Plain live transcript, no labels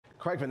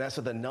Correct,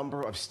 Vanessa. The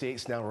number of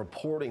states now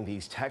reporting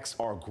these texts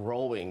are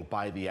growing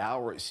by the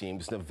hour, it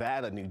seems.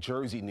 Nevada, New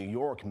Jersey, New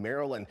York,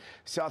 Maryland,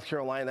 South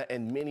Carolina,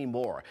 and many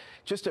more.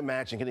 Just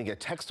imagine getting a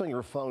text on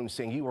your phone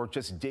saying you are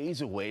just days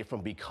away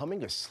from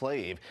becoming a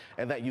slave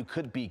and that you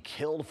could be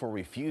killed for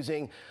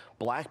refusing.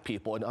 Black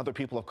people and other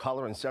people of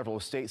color in several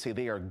states say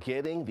they are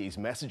getting these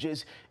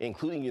messages,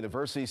 including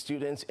university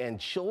students and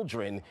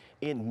children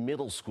in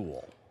middle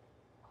school.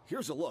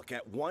 Here's a look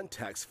at one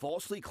text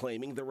falsely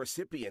claiming the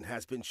recipient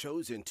has been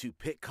chosen to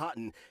pick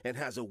cotton and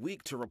has a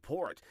week to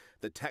report.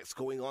 The text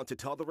going on to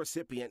tell the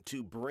recipient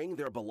to bring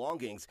their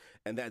belongings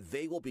and that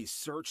they will be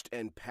searched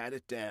and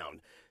patted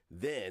down.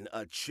 Then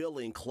a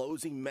chilling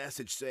closing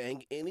message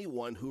saying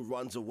anyone who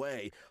runs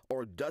away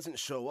or doesn't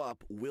show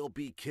up will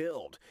be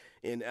killed.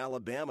 In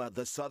Alabama,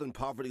 the Southern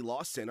Poverty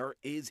Law Center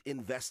is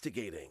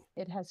investigating.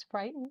 It has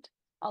frightened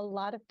a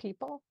lot of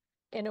people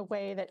in a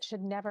way that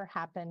should never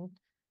happen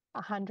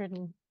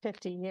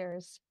 150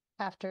 years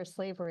after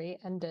slavery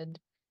ended.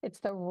 It's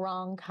the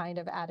wrong kind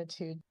of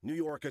attitude. New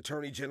York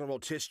Attorney General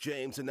Tish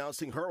James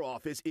announcing her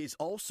office is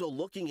also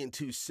looking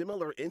into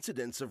similar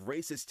incidents of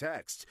racist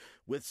texts,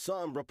 with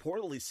some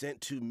reportedly sent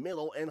to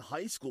middle and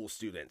high school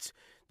students.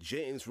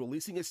 James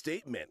releasing a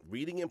statement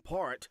reading in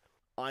part,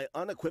 "I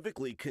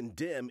unequivocally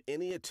condemn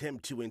any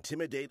attempt to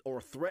intimidate or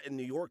threaten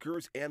New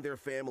Yorkers and their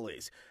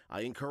families.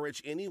 I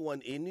encourage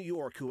anyone in New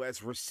York who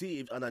has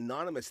received an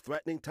anonymous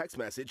threatening text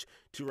message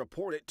to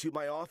report it to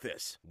my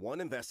office."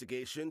 One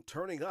investigation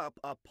turning up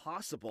a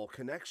possible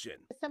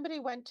connection.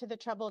 Somebody went to the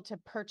trouble to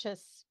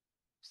purchase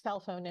cell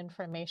phone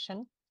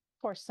information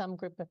for some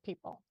group of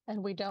people,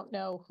 and we don't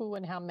know who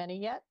and how many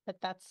yet, but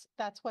that's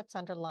what's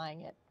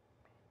underlying it.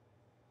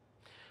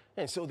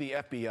 And so the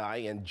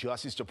FBI and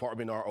Justice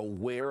Department are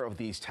aware of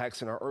these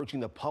texts and are urging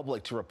the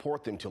public to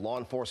report them to law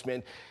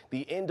enforcement.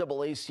 The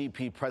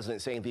NAACP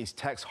president saying these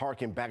texts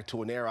harken back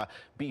to an era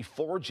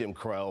before Jim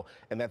Crow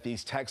and that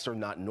these texts are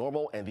not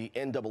normal, and the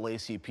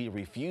NAACP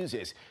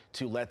refuses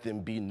to let them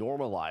be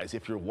normalized.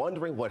 If you're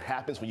wondering what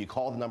happens when you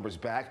call the numbers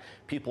back,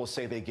 people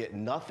say they get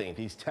nothing.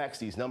 These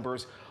texts, these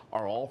numbers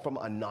are all from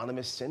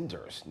anonymous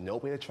senders. No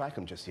way to track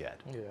them just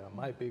yet. Yeah, it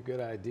might be a good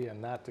idea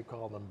not to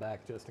call them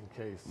back just in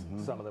case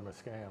some of them are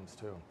scams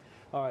too.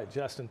 All right,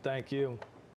 Justin, thank you.